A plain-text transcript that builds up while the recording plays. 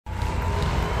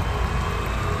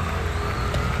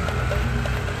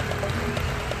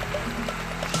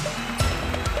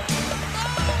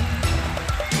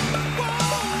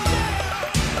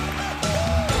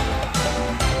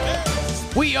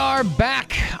We are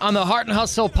back on the Heart and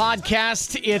Hustle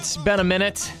podcast. It's been a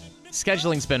minute.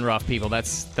 Scheduling's been rough, people.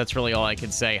 That's really all I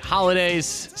can say.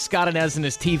 Holidays, Scott Inez and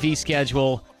his TV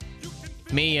schedule,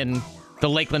 me and the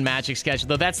Lakeland Magic schedule,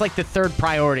 though that's like the third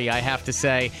priority, I have to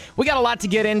say. We got a lot to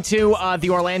get into. The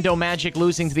Orlando Magic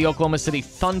losing to the Oklahoma City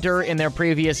Thunder in their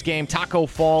previous game. Taco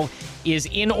Fall is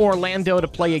in Orlando to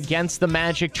play against the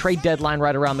Magic. Trade deadline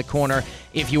right around the corner.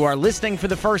 If you are listening for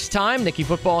the first time, Nicky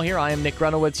Football here. I am Nick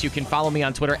Grunowitz. You can follow me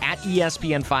on Twitter at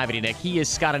ESPN580Nick. He is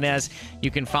Scott Inez.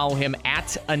 You can follow him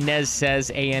at Inez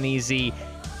Says, ANEZ.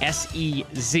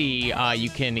 SEZ. You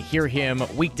can hear him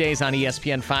weekdays on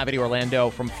ESPN 580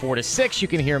 Orlando from 4 to 6. You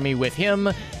can hear me with him,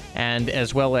 and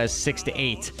as well as 6 to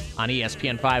 8 on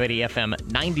ESPN 580 FM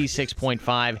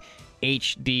 96.5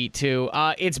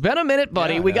 HD2. It's been a minute,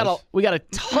 buddy. We got a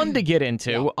ton to get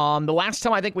into. The last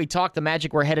time I think we talked, the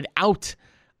Magic were headed out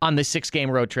on the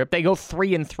 6-game road trip. They go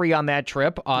 3-3 on that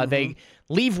trip. They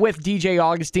leave with DJ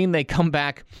Augustine. They come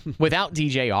back without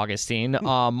DJ Augustine.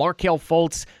 Markelle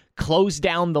Fultz close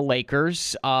down the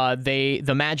Lakers.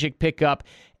 The Magic pick up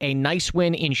a nice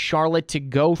win in Charlotte to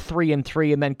go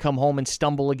 3-3 and then come home and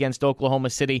stumble against Oklahoma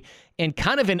City in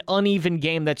kind of an uneven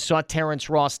game that saw Terrence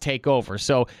Ross take over.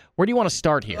 So where do you want to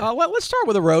start here? Let's start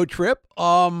with a road trip.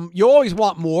 You always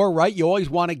want more, right? You always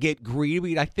want to get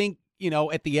greedy. I think,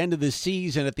 at the end of the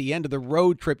season, at the end of the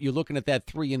road trip, you're looking at that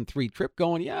 3-3 trip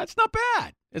going, yeah, it's not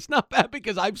bad. It's not bad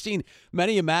because I've seen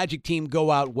many a Magic team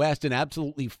go out west and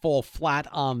absolutely fall flat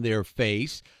on their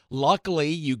face. Luckily,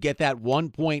 you get that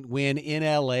 1-point win in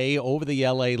L.A. over the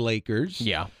L.A. Lakers.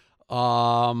 Yeah.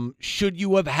 Should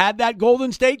you have had that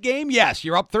Golden State game? Yes,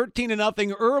 you're up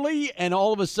 13-0 early, and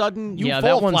all of a sudden you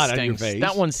fall flat on your face.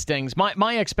 That one stings.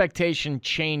 My expectations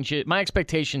change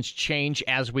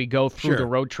as we go through the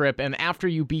road trip, and after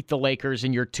you beat the Lakers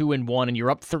and you're 2-1 and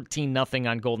you're up 13-0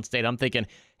 on Golden State, I'm thinking,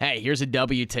 hey, here's a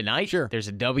W tonight. Sure. There's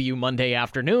a W Monday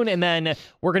afternoon, and then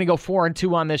we're going to go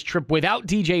 4-2 on this trip without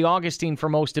DJ Augustine for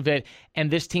most of it, and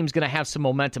this team's going to have some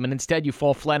momentum, and instead you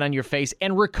fall flat on your face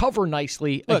and recover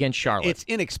nicely against Charlotte. It's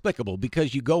inexplicable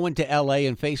because you go into L.A.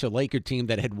 and face a Laker team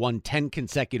that had won 10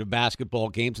 consecutive basketball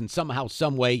games, and somehow,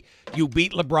 someway, you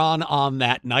beat LeBron on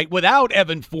that night without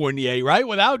Evan Fournier, right?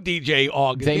 Without DJ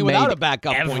Augustine, without a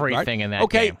backup point guard. Everything in that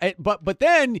game. Okay, but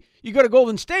then you go to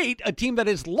Golden State, a team that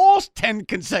has lost 10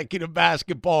 consecutive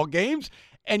basketball games,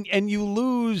 and you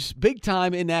lose big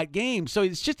time in that game. So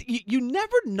it's just, you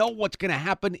never know what's going to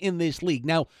happen in this league.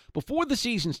 Now, before the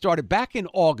season started, back in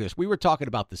August, we were talking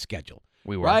about the schedule.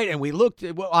 We were. Right? And we looked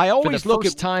at, I always look at. For the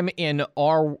first time in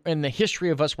the history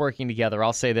of us working together,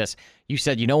 I'll say this. You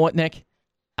said, you know what, Nick?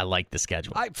 I like the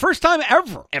schedule. First time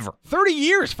ever. Ever. 30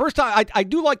 years. First time. I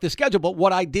do like the schedule, but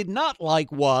what I did not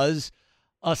like was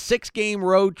a 6-game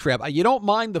road trip. You don't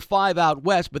mind the 5 out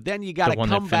west, but then you got to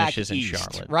come back east, in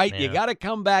Charlotte. Right? Yeah. You got to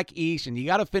come back east, and you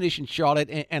got to finish in Charlotte.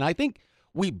 And I think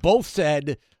we both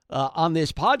said on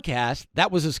this podcast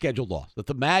that was a scheduled loss, that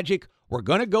the Magic were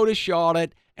going to go to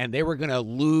Charlotte, and they were going to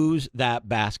lose that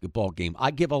basketball game.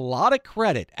 I give a lot of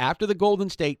credit after the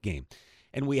Golden State game.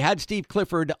 And we had Steve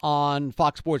Clifford on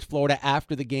Fox Sports Florida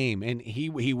after the game, and he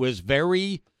was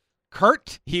very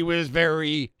curt. He was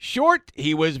very short.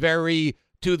 He was very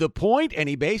to the point, and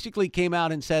he basically came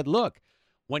out and said, look,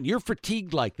 when you're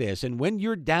fatigued like this and when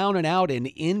you're down and out and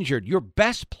injured, your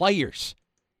best players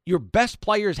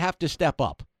have to step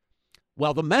up.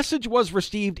 Well, the message was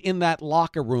received in that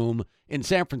locker room in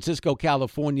San Francisco,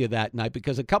 California that night,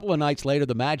 because a couple of nights later,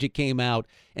 the Magic came out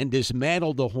and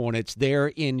dismantled the Hornets there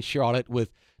in Charlotte with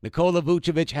Nikola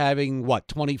Vucevic having,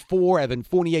 24, Evan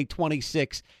Fournier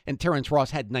 26, and Terrence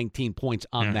Ross had 19 points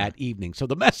on that evening. So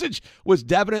the message was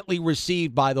definitely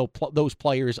received by those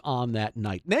players on that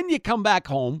night. Then you come back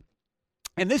home,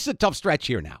 and this is a tough stretch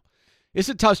here now. It's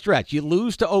a tough stretch. You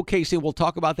lose to OKC. We'll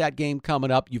talk about that game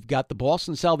coming up. You've got the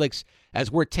Boston Celtics,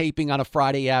 as we're taping on a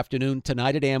Friday afternoon,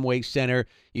 tonight at Amway Center.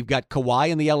 You've got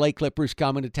Kawhi and the LA Clippers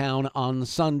coming to town on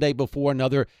Sunday before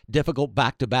another difficult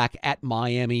back-to-back at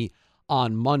Miami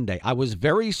on Monday. I was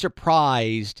very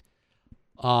surprised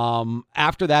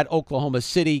after that Oklahoma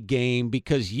City game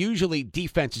because usually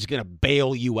defense is going to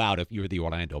bail you out if you're the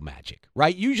Orlando Magic,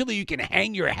 right? Usually you can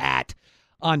hang your hat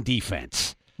on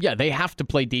defense. Yeah, they have to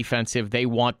play defense if they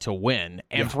want to win.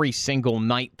 Every single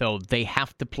night, though, they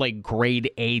have to play grade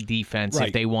A defense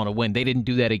if they want to win. They didn't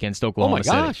do that against Oklahoma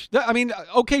City. Oh, my gosh. I mean,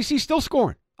 OKC's still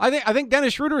scoring. I think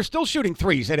Dennis Schroeder is still shooting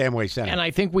threes at Amway Center. And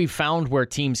I think we've found where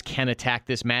teams can attack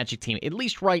this Magic team, at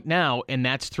least right now, and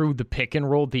that's through the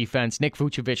pick-and-roll defense. Nick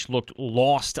Vucevic looked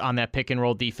lost on that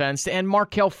pick-and-roll defense, and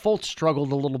Markelle Fultz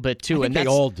struggled a little bit, too. I think they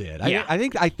all did. Yeah.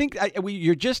 I think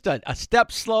you're just a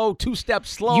step slow, 2 steps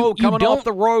slow, coming off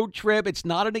the road trip. It's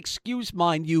not an excuse,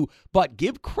 mind you, but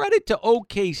give credit to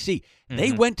OKC.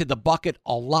 They went to the bucket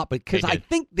a lot because I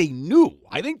think they knew.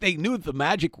 I think they knew the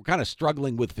Magic were kind of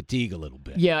struggling with fatigue a little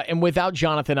bit. Yeah, and without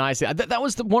Jonathan Isaac, that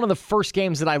was one of the first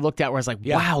games that I looked at where I was like,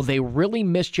 wow, they really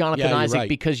missed Jonathan Isaac right.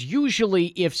 because usually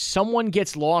if someone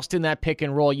gets lost in that pick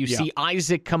and roll, you see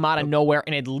Isaac come out of nowhere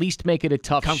and at least make it a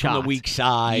tough Come shot. from the weak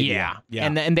side. Yeah. Yeah.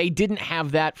 And they didn't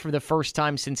have that for the first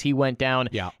time since he went down.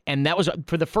 Yeah. And that was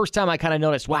for the first time I kind of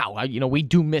noticed, wow, we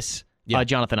do miss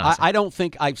Jonathan Isaac. I don't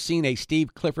think I've seen a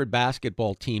Steve Clifford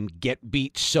basketball team get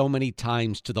beat so many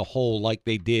times to the hole like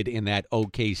they did in that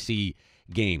OKC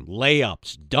game.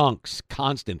 Layups, dunks,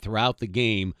 constant throughout the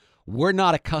game. We're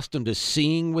not accustomed to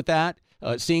seeing that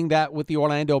with the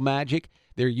Orlando Magic.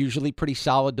 They're usually pretty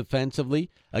solid defensively.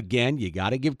 Again, you got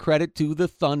to give credit to the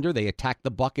Thunder. They attack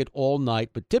the bucket all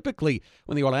night. But typically,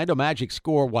 when the Orlando Magic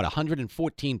score,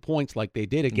 114 points like they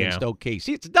did against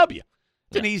OKC, it's a W.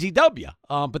 It's an easy W.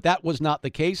 But that was not the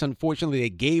case. Unfortunately, they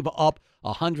gave up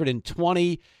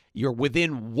 120. You're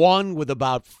within one with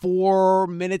about 4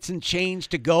 minutes and change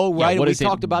to go, right? And we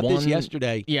talked about this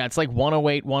yesterday. Yeah, it's like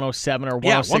 108, 107, or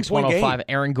 106, 105. Game.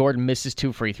 Aaron Gordon misses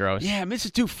 2 free throws. Yeah,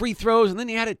 misses 2 free throws, and then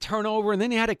he had a turnover, and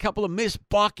then he had a couple of missed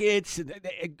buckets.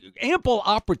 Ample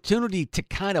opportunity to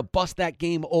kind of bust that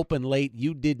game open late.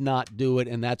 You did not do it,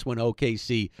 and that's when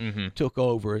OKC took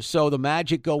over. So the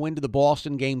Magic go into the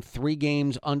Boston game 3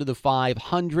 games under the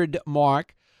 500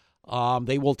 mark.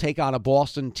 They will take on a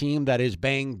Boston team that is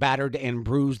banged, battered, and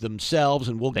bruised themselves,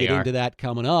 and we'll get into that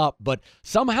coming up. But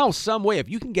somehow, some way, if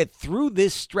you can get through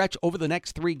this stretch over the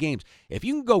next 3 games, if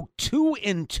you can go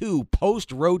 2-2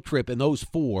 post-road trip in those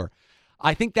 4,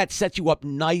 I think that sets you up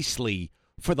nicely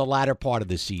for the latter part of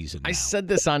the season now. I said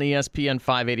this on ESPN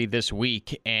 580 this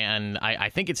week, and I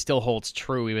think it still holds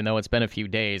true, even though it's been a few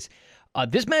days.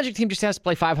 This Magic team just has to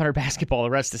play 500 basketball the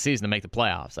rest of the season to make the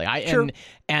playoffs.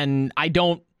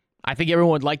 I think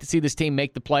everyone would like to see this team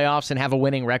make the playoffs and have a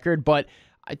winning record, but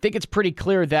I think it's pretty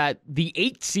clear that the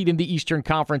 8th seed in the Eastern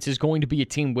Conference is going to be a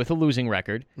team with a losing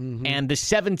record, and the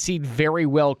 7th seed very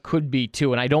well could be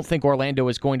too, and I don't think Orlando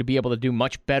is going to be able to do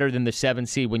much better than the 7th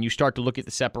seed when you start to look at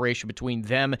the separation between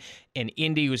them and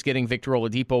Indy, who's getting Victor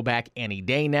Oladipo back any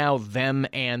day now, them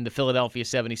and the Philadelphia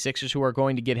 76ers, who are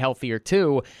going to get healthier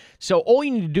too. So all you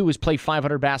need to do is play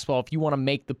 500 basketball if you want to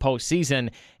make the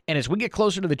postseason, and as we get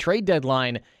closer to the trade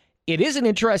deadline, it is an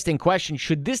interesting question.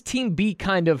 Should this team be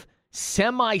kind of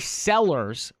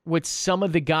semi-sellers with some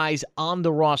of the guys on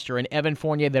the roster and Evan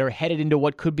Fournier that are headed into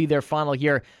what could be their final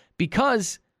year?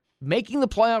 Because making the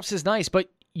playoffs is nice, but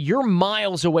you're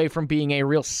miles away from being a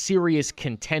real serious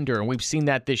contender, and we've seen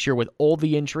that this year with all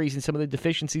the injuries and some of the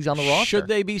deficiencies on the roster. Should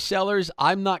they be sellers?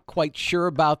 I'm not quite sure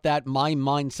about that. My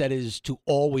mindset is to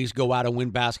always go out and win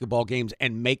basketball games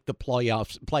and make the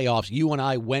playoffs. You and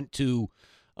I went to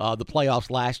the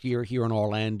playoffs last year here in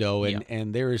Orlando,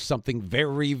 and there is something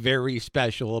very, very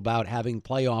special about having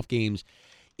playoff games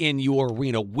in your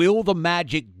arena. Will the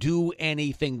Magic do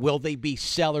anything? Will they be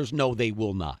sellers? No, they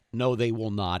will not. No, they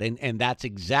will not. And that's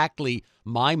exactly,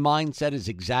 my mindset is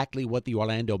exactly what the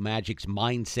Orlando Magic's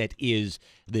mindset is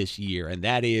this year, and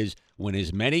that is win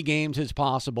as many games as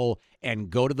possible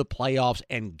and go to the playoffs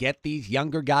and get these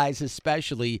younger guys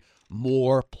especially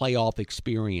more playoff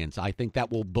experience. I think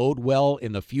that will bode well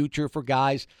in the future for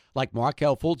guys like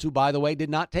Markelle Fultz, who, by the way, did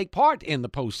not take part in the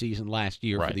postseason last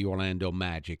year for the Orlando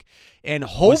Magic. And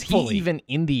hopefully, was he even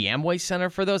in the Amway Center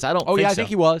for those? I don't. think I so. think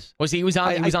he was. Was he? He was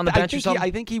on the bench or something? I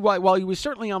think he was. Well, he was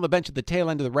certainly on the bench at the tail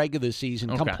end of the regular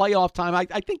season. Come playoff time,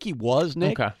 I think he was,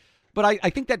 Nick. Okay. But I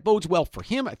think that bodes well for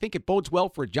him. I think it bodes well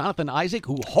for Jonathan Isaac,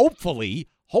 who hopefully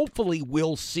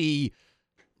will see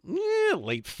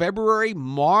late February,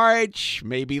 March,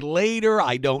 maybe later.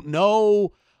 I don't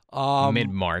know.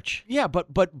 Mid-March. Yeah,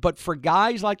 but for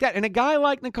guys like that, and a guy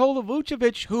like Nikola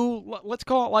Vucevic, who, let's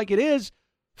call it like it is,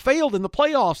 failed in the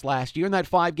playoffs last year in that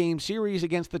 5-game series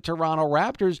against the Toronto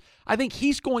Raptors, I think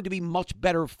he's going to be much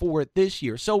better for it this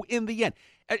year. So in the end,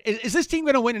 is this team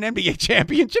going to win an NBA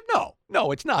championship?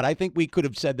 No, it's not. I think we could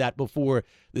have said that before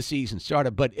the season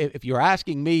started. But if you're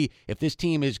asking me if this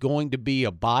team is going to be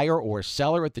a buyer or a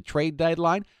seller at the trade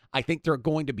deadline, I think they're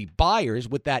going to be buyers.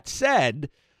 With that said,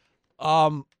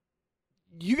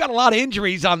 you got a lot of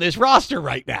injuries on this roster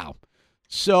right now.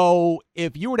 So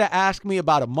if you were to ask me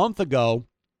about a month ago,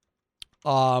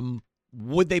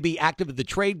 would they be active at the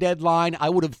trade deadline? I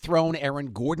would have thrown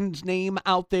Aaron Gordon's name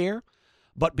out there.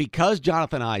 But because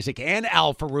Jonathan Isaac and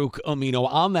Al-Farouq Aminu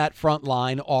on that front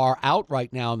line are out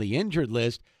right now on the injured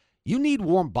list, you need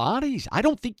warm bodies. I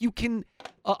don't think you can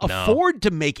afford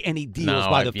to make any deals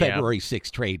by the February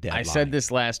 6th trade deadline. I said this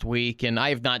last week, and I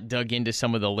have not dug into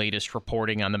some of the latest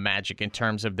reporting on the Magic in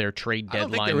terms of their trade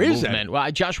deadline movement. Well,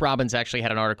 Josh Robbins actually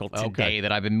had an article today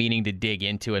that I've been meaning to dig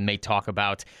into and may talk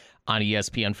about on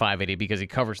ESPN 580 because he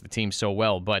covers the team so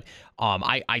well. But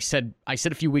I said a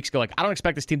few weeks ago, like, I don't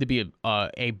expect this team to be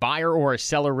a buyer or a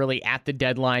seller really at the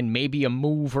deadline, maybe a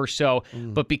move or so.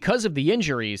 But because of the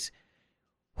injuries,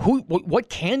 what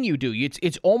can you do?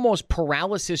 It's almost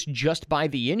paralysis just by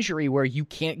the injury where you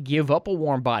can't give up a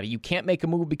warm body. You can't make a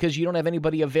move because you don't have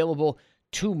anybody available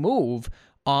to move.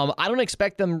 I don't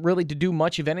expect them really to do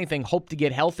much of anything. Hope to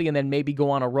get healthy and then maybe go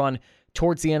on a run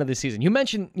towards the end of the season. You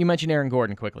mentioned Aaron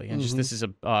Gordon quickly, and just this is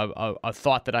a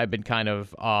thought that I've been kind of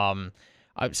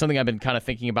something I've been kind of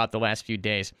thinking about the last few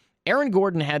days. Aaron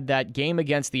Gordon had that game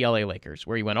against the LA Lakers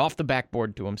where he went off the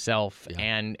backboard to himself,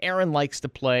 and Aaron likes to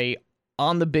play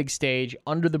on the big stage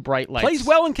under the bright lights. Plays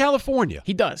well in California.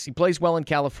 He does. He plays well in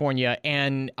California,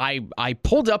 and I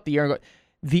pulled up the Aaron Gordon.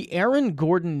 The Aaron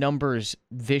Gordon numbers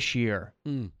this year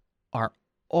are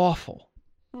awful.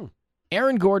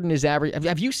 Aaron Gordon is average.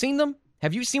 Have you seen them?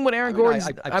 Have you seen what Aaron Gordon's...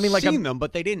 I've seen them,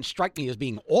 but they didn't strike me as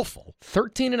being awful.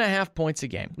 13.5 points a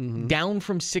game, down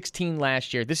from 16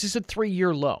 last year. This is a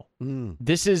 3-year low.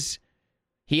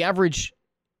 He averaged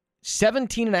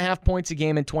 17.5 points a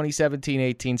game in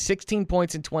 2017-18, 16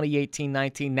 points in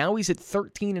 2018-19. Now he's at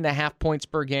 13.5 points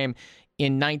per game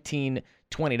in 19-20.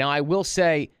 Now, I will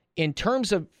say, in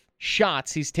terms of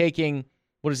shots, he's taking,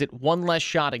 one less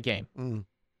shot a game.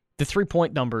 The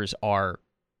three-point numbers are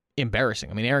embarrassing.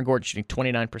 I mean, Aaron Gordon shooting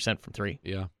 29% from three.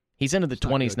 Yeah. He's into the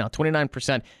 20s now,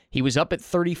 29%. He was up at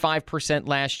 35%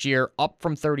 last year, up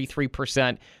from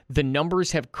 33%. The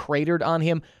numbers have cratered on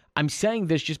him. I'm saying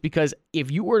this just because if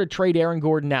you were to trade Aaron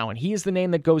Gordon now, and he is the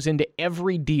name that goes into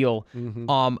every deal,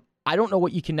 I don't know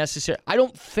what you can necessarily... I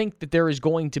don't think that there is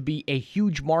going to be a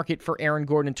huge market for Aaron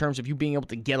Gordon in terms of you being able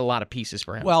to get a lot of pieces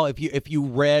for him. Well, if you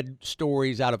read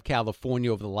stories out of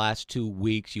California over the last 2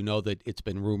 weeks, you know that it's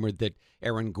been rumored that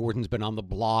Aaron Gordon's been on the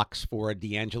blocks for a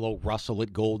D'Angelo Russell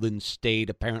at Golden State.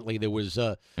 Apparently there was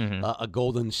a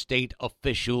Golden State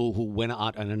official who went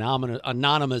on, an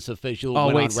anonymous official.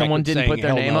 Oh, wait, someone didn't put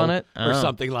their name on it? Or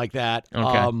something like that.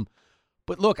 Okay.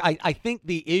 But look, I think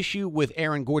the issue with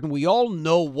Aaron Gordon, we all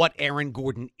know what Aaron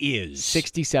Gordon is.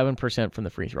 67% from the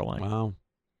free throw line. Wow.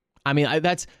 I mean,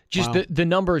 that's just the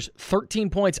numbers. 13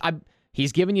 points.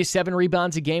 He's giving you 7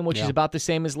 rebounds a game, which is about the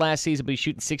same as last season, but he's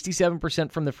shooting 67%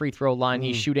 from the free throw line.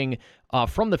 He's shooting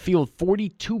from the field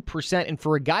 42%. And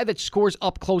for a guy that scores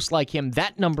up close like him,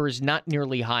 that number is not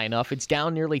nearly high enough. It's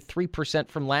down nearly 3%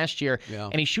 from last year,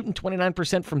 and he's shooting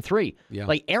 29% from three. Yeah.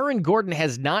 Like, Aaron Gordon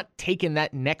has not taken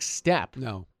that next step.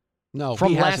 No,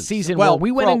 from last season. Well,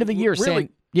 we went into the year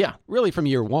saying... Yeah. Really from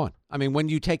year one. I mean, when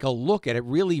you take a look at it,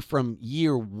 really from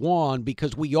year one,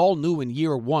 because we all knew in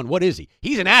year one, what is he?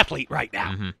 He's an athlete right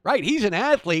now, right? He's an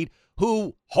athlete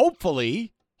who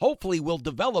hopefully will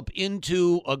develop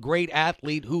into a great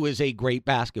athlete who is a great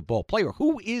basketball player.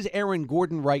 Who is Aaron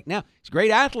Gordon right now? He's a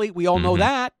great athlete. We all know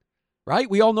that, right?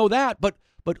 We all know that. But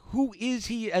who is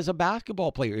he as a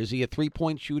basketball player? Is he a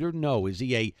three-point shooter? No. Is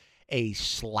he a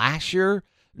slasher?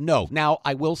 No. Now,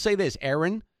 I will say this,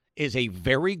 Aaron is a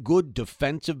very good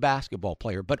defensive basketball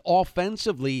player, but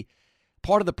offensively,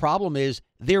 part of the problem is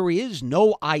there is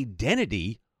no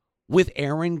identity with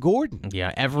Aaron Gordon.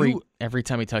 Yeah, every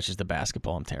time he touches the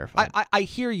basketball, I'm terrified. I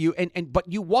hear you,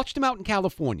 but you watched him out in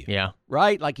California. Yeah.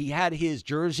 Right? Like he had his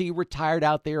jersey retired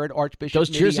out there at Archbishop Those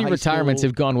jersey High retirements School.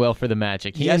 have gone well for the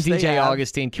Magic. He Yes, and they DJ have.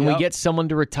 Augustine. Can we get someone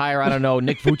to retire, I don't know,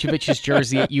 Nick Vucevic's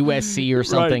jersey at USC or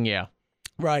something? Yeah.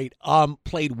 Right.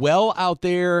 Played well out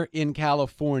there in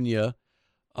California.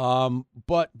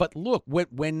 But look,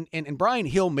 when Brian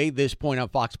Hill made this point on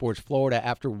Fox Sports Florida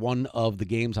after one of the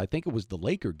games, I think it was the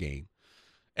Laker game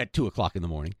at 2:00 in the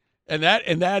morning. And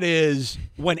that is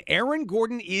when Aaron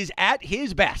Gordon is at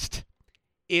his best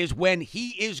is when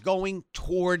he is going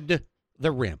toward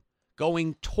the rim,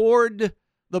 going toward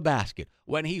the basket,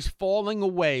 when he's falling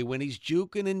away, when he's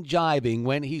juking and jiving,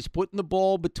 when he's putting the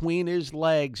ball between his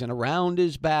legs and around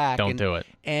his back. Don't do it.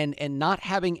 And not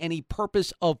having any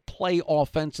purpose of play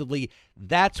offensively,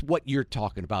 that's what you're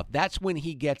talking about. That's when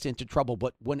he gets into trouble.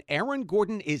 But when Aaron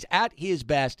Gordon is at his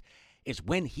best is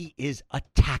when he is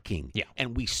attacking. Yeah.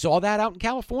 And we saw that out in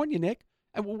California, Nick.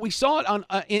 And we saw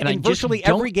it in virtually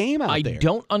every game out there. I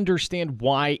don't understand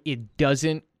why it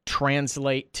doesn't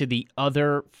translate to the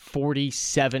other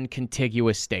 47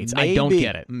 contiguous states? I don't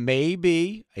get it.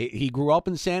 Maybe he grew up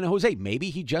in San Jose. Maybe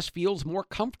he just feels more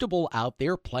comfortable out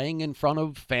there playing in front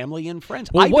of family and friends.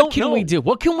 Well, what can we do?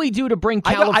 What can we do to bring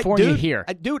California here?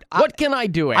 What can I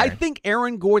do, Aaron? I think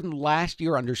Aaron Gordon last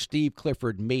year under Steve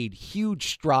Clifford made huge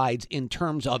strides in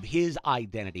terms of his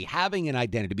identity, having an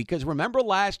identity. Because remember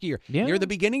last year, near the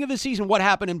beginning of the season, what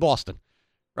happened in Boston?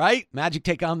 Right? Magic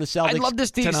take on the Celtics. I'd love to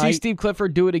see Steve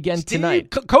Clifford do it again tonight.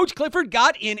 Coach Clifford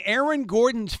got in Aaron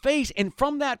Gordon's face, and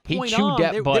from that point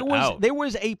on, there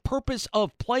was a purpose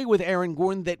of play with Aaron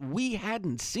Gordon that we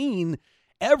hadn't seen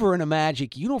ever in a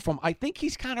Magic uniform. I think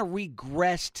he's kind of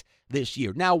regressed this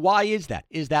year. Now, why is that?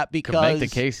 Is that because... Could make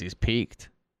the case he's peaked.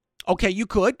 Okay, you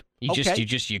could. You could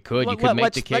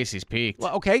make the case he's peaked.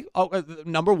 Well, okay.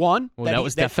 Number one. Well,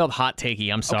 that felt hot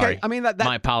takey. I'm sorry. Okay, I mean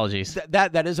my apologies.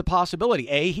 That is a possibility.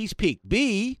 A, he's peaked.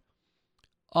 B,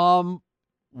 one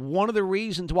of the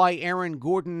reasons why Aaron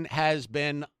Gordon has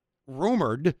been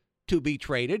rumored to be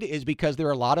traded is because there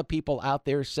are a lot of people out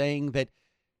there saying that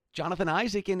Jonathan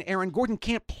Isaac and Aaron Gordon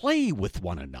can't play with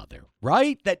one another,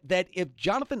 right? That if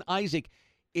Jonathan Isaac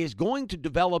is going to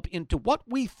develop into what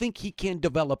we think he can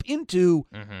develop into,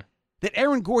 that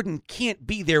Aaron Gordon can't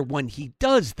be there when he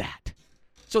does that.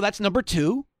 So that's number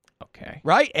two. Okay.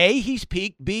 Right? A, he's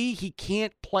peaked. B, he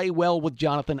can't play well with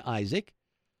Jonathan Isaac.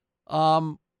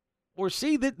 Or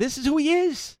C, that this is who he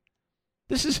is.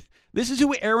 This is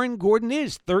who Aaron Gordon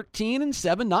is.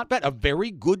 13-7, not bad. A very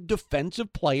good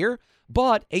defensive player,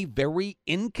 but a very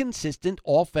inconsistent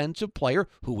offensive player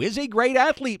who is a great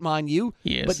athlete, mind you,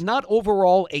 but not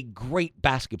overall a great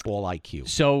basketball IQ.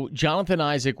 So Jonathan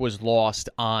Isaac was lost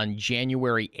on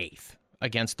January 8th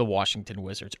against the Washington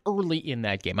Wizards early in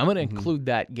that game. I'm going to include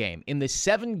that game. In the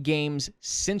 7 games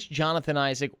since Jonathan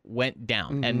Isaac went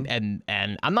down, and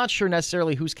I'm not sure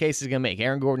necessarily whose case is going to make.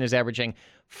 Aaron Gordon is averaging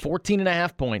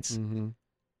 14.5 points,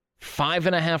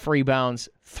 5.5 rebounds,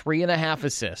 3.5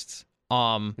 assists.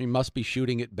 He must be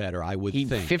shooting it better, I would think.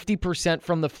 50%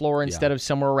 from the floor instead of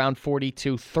somewhere around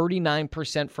 42,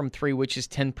 39% from 3, which is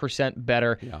 10%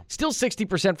 better. Still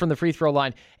 60% from the free throw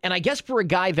line. And I guess for a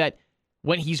guy that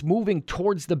when he's moving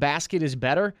towards the basket is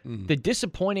better, the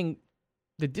disappointing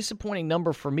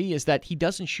number for me is that he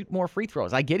doesn't shoot more free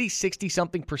throws. I get he's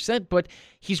 60-something%, but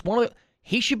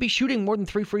he should be shooting more than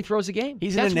 3 free throws a game.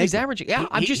 That's what he's averaging. Yeah,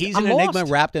 he's an lost. enigma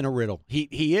wrapped in a riddle.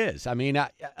 He is. I mean,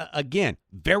 again,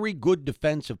 very good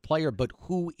defensive player, but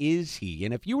who is he?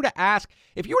 And if you were to ask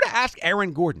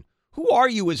Aaron Gordon, who are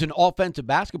you as an offensive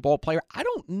basketball player? I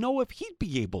don't know if he'd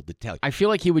be able to tell you. I feel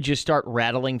like he would just start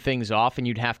rattling things off, and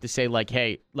you'd have to say like,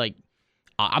 "Hey,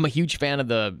 I'm a huge fan of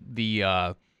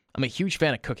I'm a huge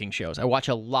fan of cooking shows. I watch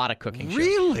a lot of cooking shows.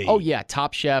 Really? Oh, yeah.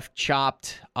 Top Chef,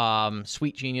 Chopped,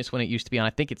 Sweet Genius when it used to be on. I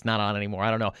think it's not on anymore.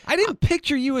 I don't know. I didn't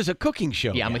picture you as a cooking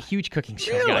show Yeah, guy. I'm a huge cooking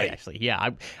show guy, actually. Yeah,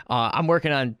 I'm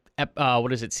working on,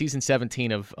 season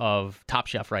 17 of Top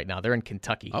Chef right now. They're in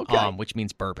Kentucky, which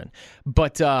means bourbon.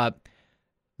 But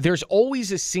there's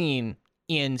always a scene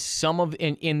in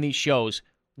in these shows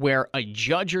where a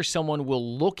judge or someone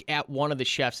will look at one of the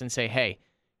chefs and say, hey,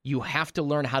 you have to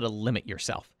learn how to limit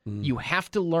yourself. You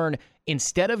have to learn,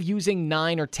 instead of using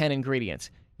 9 or 10 ingredients,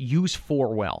 use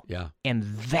 4 well. Yeah. And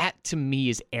that, to me,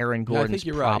 is Aaron Gordon's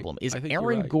problem. Right. Is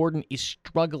Aaron Gordon is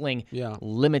struggling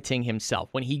limiting himself.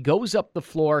 When he goes up the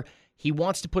floor, he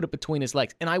wants to put it between his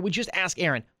legs. And I would just ask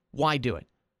Aaron, why do it?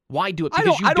 Why do it?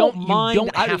 Because you don't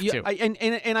have to.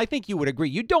 And I think you would agree.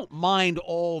 You don't mind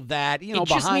all that, it just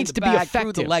behind needs the to back, be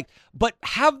effective. through the leg. But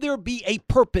have there be a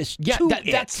purpose to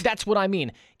it. That's what I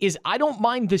mean. Is I don't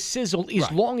mind the sizzle as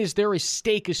long as there is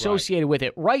steak associated with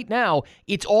it. Right now,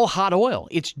 it's all hot oil.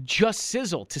 It's just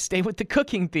sizzle, to stay with the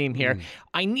cooking theme here.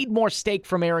 I need more steak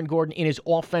from Aaron Gordon in his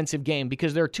offensive game,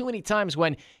 because there are too many times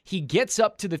when he gets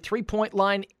up to the three-point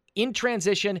line in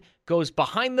transition, goes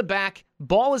behind the back,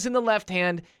 ball is in the left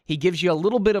hand, he gives you a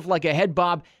little bit of like a head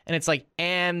bob, and it's like,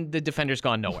 and the defender's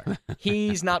gone nowhere.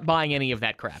 He's not buying any of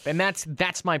that crap. And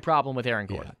that's my problem with Aaron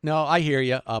Gordon. Yeah. No, I hear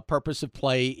you. Purpose of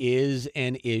play is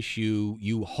an issue.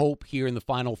 You hope here in the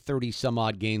final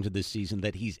 30-some-odd games of this season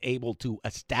that he's able to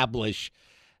establish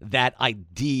that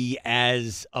ID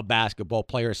as a basketball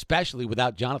player, especially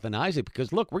without Jonathan Isaac,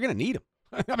 because, look, we're going to need him.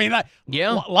 I mean,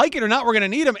 like it or not, we're going to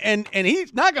need him, and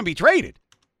he's not going to be traded.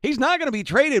 He's not going to be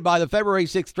traded by the February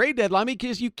 6th trade deadline,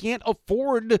 because you can't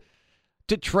afford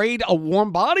to trade a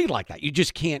warm body like that. You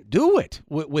just can't do it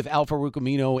with Al-Farouq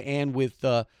Aminu and with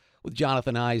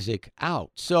Jonathan Isaac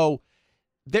out. So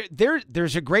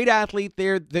there's a great athlete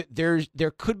there.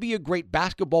 There could be a great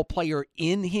basketball player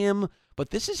in him,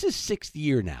 but this is his 6th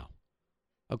year now.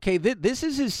 Okay, this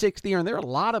is his 6th year, and there are a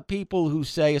lot of people who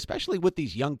say, especially with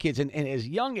these young kids, and as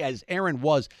young as Aaron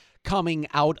was coming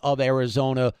out of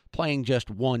Arizona playing just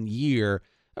 1 year,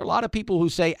 there are a lot of people who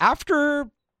say after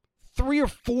 3 or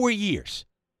 4 years,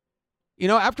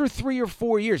 after 3 or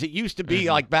 4 years, it used to be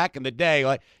like back in the day,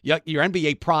 like your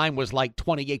NBA prime was like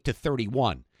 28 to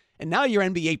 31, and now your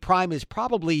NBA prime is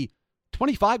probably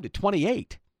 25 to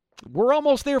 28. We're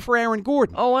almost there for Aaron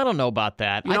Gordon. Oh, I don't know about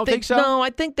that. You don't think so? No,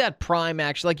 I think that prime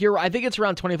actually, I think it's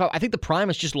around 25. I think the prime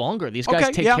is just longer. These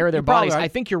guys take care of their bodies. Right. I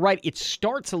think you're right. It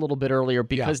starts a little bit earlier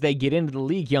because they get into the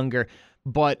league younger,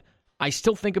 but I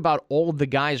still think about all of the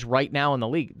guys right now in the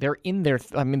league. They're in their,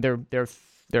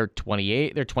 they're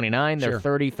 28, they're 29, they're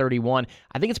 30, 31.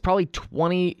 I think it's probably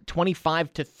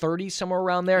 25 to 30, somewhere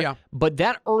around there. Yeah. But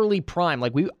that early prime,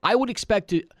 I would expect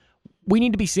to. We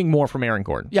need to be seeing more from Aaron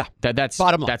Gordon. Yeah. That's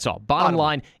bottom line. That's all. Bottom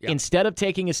line, yeah. Instead of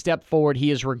taking a step forward, he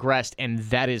has regressed, and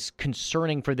that is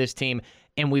concerning for this team.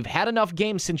 And we've had enough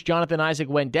games since Jonathan Isaac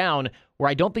went down where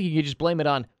I don't think you can just blame it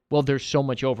on, well, there's so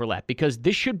much overlap, because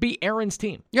this should be Aaron's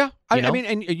team. Yeah. I mean,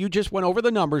 and you just went over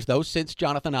the numbers, though. Since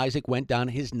Jonathan Isaac went down,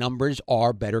 his numbers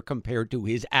are better compared to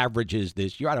his averages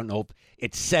this year. I don't know if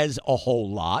it says a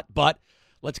whole lot, but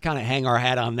let's kind of hang our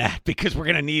hat on that because we're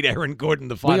going to need Aaron Gordon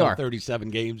the final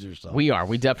 37 games or so. We are.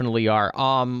 We definitely are.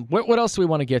 What else do we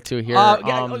want to get to here? You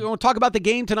want to talk about the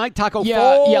game tonight, Taco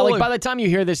Fall? Yeah, by the time you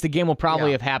hear this, the game will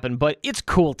probably have happened, but it's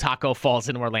cool Taco Fall's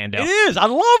in Orlando. It is. I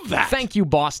love that. Thank you,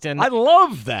 Boston. I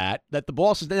love that the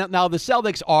Boston. Now, the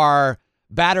Celtics are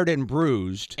battered and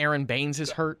bruised. Aaron Baines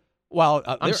is hurt. Well,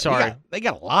 I'm sorry. They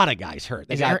got a lot of guys hurt.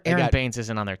 Aaron Baines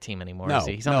isn't on their team anymore, is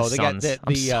he? He's on the Suns.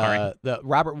 I'm sorry. The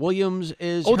Robert Williams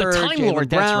is hurt. The Time Jaylen Lord.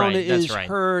 Brown That's is right.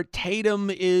 hurt. Tatum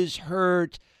is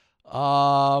hurt.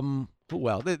 Well,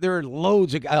 there are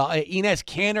loads of Enes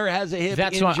Kanter has a hip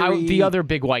injury. The other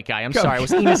big white guy. I'm sorry. It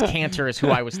was Enes Kanter is who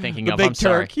I was thinking of. Big I'm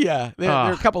sorry. Turk, yeah. There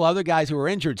are a couple other guys who were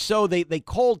injured. So they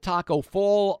called Taco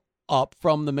Fall up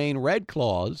from the main Red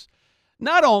Claws.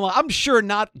 I'm sure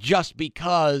not just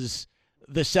because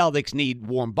the Celtics need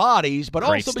warm bodies, but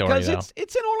Great also story, because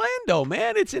it's in Orlando,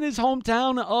 man. It's in his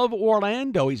hometown of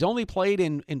Orlando. He's only played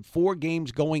in 4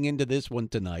 games going into this one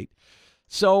tonight.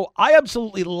 So I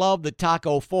absolutely love that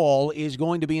Taco Fall is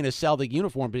going to be in a Celtic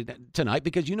uniform tonight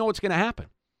because you know what's going to happen.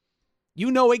 You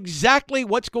know exactly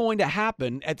what's going to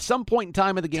happen at some point in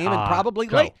time of the game and probably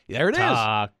late. There it is.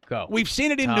 Taco. We've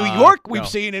seen it in New York. We've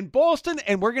seen it in Boston,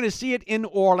 and we're going to see it in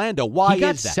Orlando. Why is that?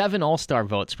 He got 7 All-Star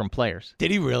votes from players. Did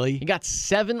he really? He got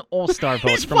 7 All-Star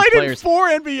votes from played players. In 4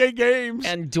 NBA games.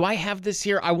 And do I have this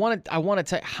here? I want to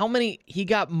tell you how many he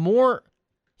got more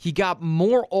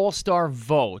All-Star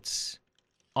votes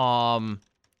than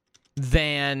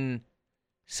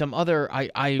some other.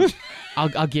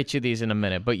 I'll get you these in a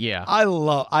minute, but yeah.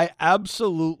 I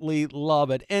absolutely love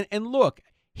it. And look,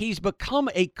 he's become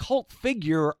a cult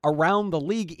figure around the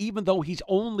league, even though he's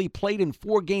only played in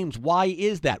 4 games. Why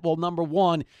is that? Well, number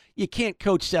one, you can't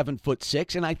coach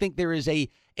 7'6", and I think there is a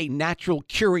natural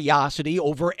curiosity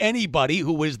over anybody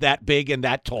who is that big and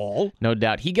that tall. No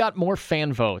doubt. He got more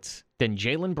fan votes than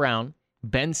Jaylen Brown,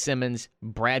 Ben Simmons,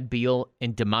 Brad Beal,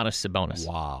 and Domantas Sabonis.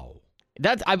 Wow.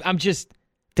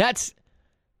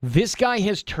 This guy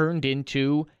has turned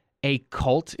into a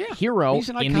cult hero in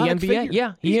the NBA. Figure.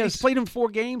 Yeah, he's played in 4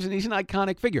 games, and he's an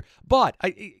iconic figure. But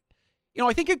I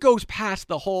think it goes past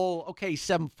the whole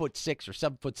 7'6" or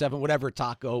 7'7", whatever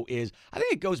Taco is. I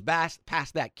think it goes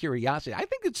past that curiosity. I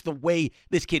think it's the way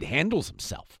this kid handles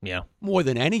himself. Yeah, more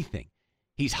than anything,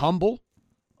 he's humble.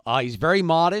 He's very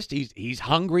modest. He's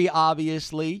hungry,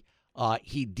 obviously.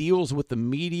 He deals with the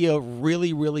media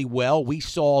really, really well. We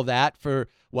saw that for,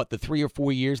 the 3 or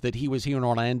 4 years that he was here in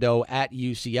Orlando at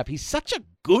UCF. He's such a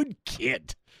good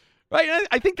kid, right?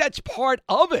 I think that's part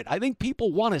of it. I think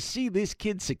people want to see this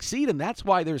kid succeed, and that's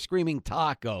why they're screaming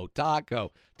Taco,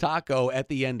 Taco, Taco at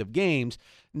the end of games.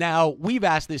 Now, we've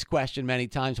asked this question many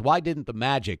times. Why didn't the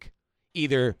Magic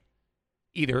either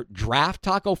draft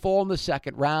Taco Fall in the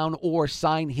 2nd round or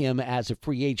sign him as a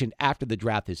free agent after the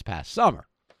draft this past summer?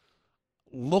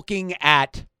 Looking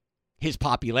at his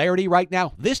popularity right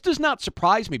now, this does not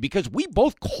surprise me because we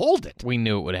both called it. We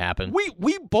knew it would happen.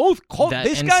 We both called that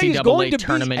this NCAA guy is going to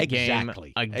tournament be game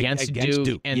exactly against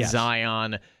Duke and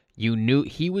Zion. You knew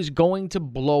he was going to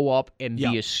blow up and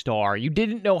be a star. You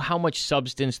didn't know how much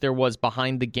substance there was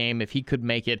behind the game if he could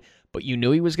make it, but you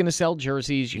knew he was going to sell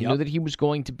jerseys. You knew that he was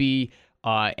going to be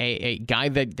a guy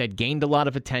that gained a lot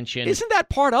of attention. Isn't that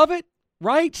part of it,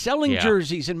 right? Selling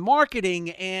jerseys and marketing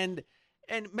and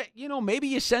And maybe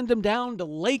you send him down to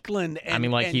Lakeland. And,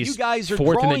 he's you guys are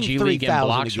fourth in the drawing G League in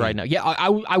blocks right now. Yeah,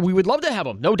 we would love to have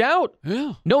him, no doubt.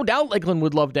 Yeah, no doubt. Lakeland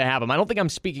would love to have him. I don't think I'm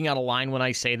speaking out of line when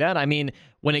I say that. I mean,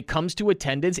 when it comes to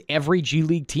attendance, every G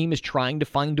League team is trying to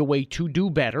find a way to do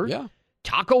better. Yeah,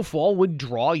 Taco Fall would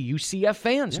draw UCF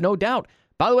fans, no doubt.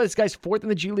 By the way, this guy's fourth in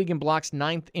the G League in blocks,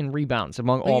 ninth in rebounds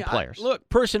among all players. Look,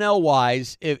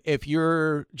 personnel-wise, if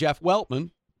you're Jeff Weltman,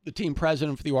 the team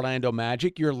president for the Orlando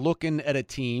Magic, you're looking at a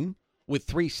team with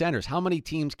 3 centers. How many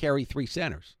teams carry 3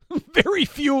 centers? Very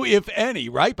few, if any,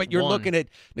 right? But you're looking at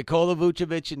Nikola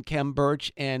Vucevic and Kem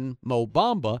Birch and Mo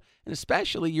Bamba, and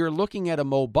especially you're looking at a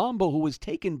Mo Bamba who was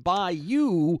taken by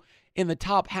you in the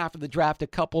top half of the draft a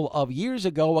couple of years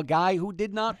ago, a guy who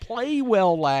did not play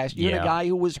well last year, and a guy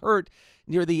who was hurt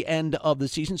near the end of the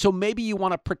season. So maybe you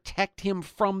want to protect him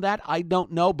from that. I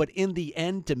don't know. But in the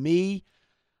end, to me,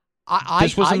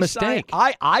 this was a mistake.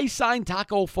 I signed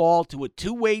Taco Fall to a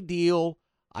 2-way deal.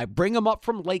 I bring him up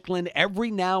from Lakeland every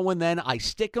now and then. I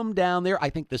stick him down there. I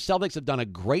think the Celtics have done a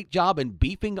great job in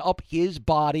beefing up his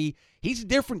body. He's a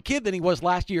different kid than he was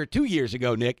last year or 2 years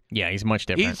ago, Nick. Yeah, he's much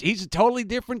different. He's a totally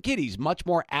different kid. He's much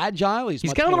more agile. He's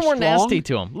got a little more nasty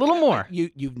to him. A little more.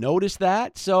 You've noticed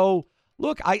that. So,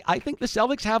 look, I think the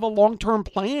Celtics have a long-term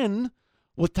plan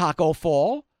with Taco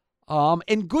Fall.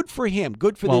 And good for him.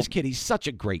 Good for this kid. He's such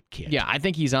a great kid. Yeah, I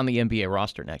think he's on the NBA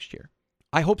roster next year.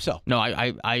 I hope so. No,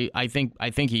 I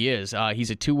think he is. He's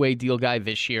a 2-way deal guy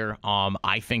this year.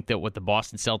 I think that what the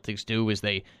Boston Celtics do is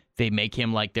they make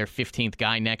him like their 15th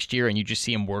guy next year, and you just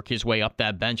see him work his way up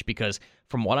that bench because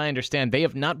from what I understand, they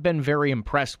have not been very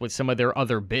impressed with some of their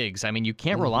other bigs. I mean, you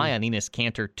can't rely on Enes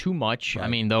Kanter too much. Right. I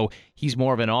mean, though he's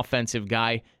more of an offensive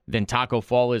guy than Taco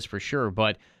Fall is for sure,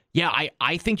 but yeah,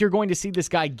 I think you're going to see this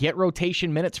guy get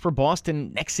rotation minutes for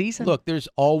Boston next season. Look, there's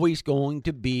always going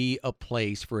to be a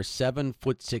place for a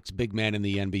 7'6" big man in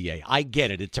the NBA. I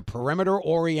get it. It's a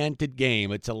perimeter-oriented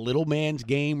game. It's a little man's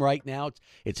game right now.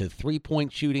 It's a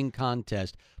 3-point shooting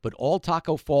contest. But all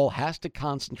Taco Fall has to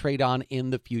concentrate on in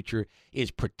the future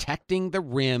is protecting the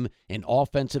rim in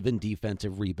offensive and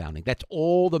defensive rebounding. That's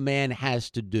all the man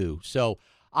has to do. So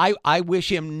I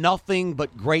wish him nothing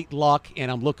but great luck,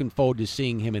 and I'm looking forward to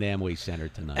seeing him at Amway Center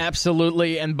tonight.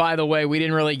 Absolutely. And by the way, we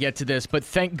didn't really get to this, but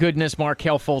thank goodness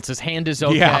Markelle Fultz's hand is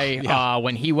okay. Yeah.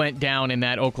 When he went down in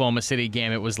that Oklahoma City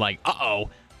game, it was like, uh-oh.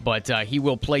 But he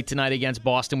will play tonight against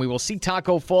Boston. We will see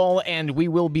Taco Fall, and we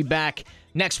will be back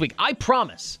next week. I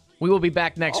promise. We will be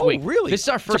back next week. Oh, really? This is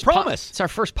our first promise. It's our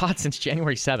first pod since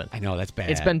January 7th. I know, that's bad.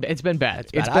 It's been bad. It's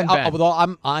been bad.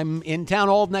 Although I'm in town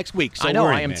all next week. So I know,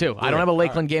 I am too. I don't have a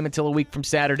Lakeland game until a week from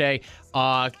Saturday.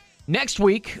 Next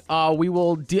week, we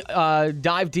will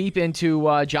dive deep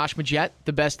into Josh Magette,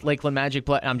 the best Lakeland Magic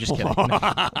player. I'm just kidding.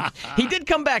 He did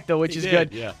come back, though, which is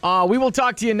good. Yeah. We will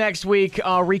talk to you next week,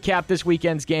 recap this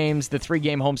weekend's games, the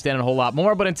 3-game homestand, and a whole lot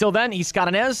more. But until then, he's Scott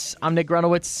Inez. I'm Nick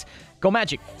Grunowitz. Go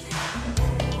Magic.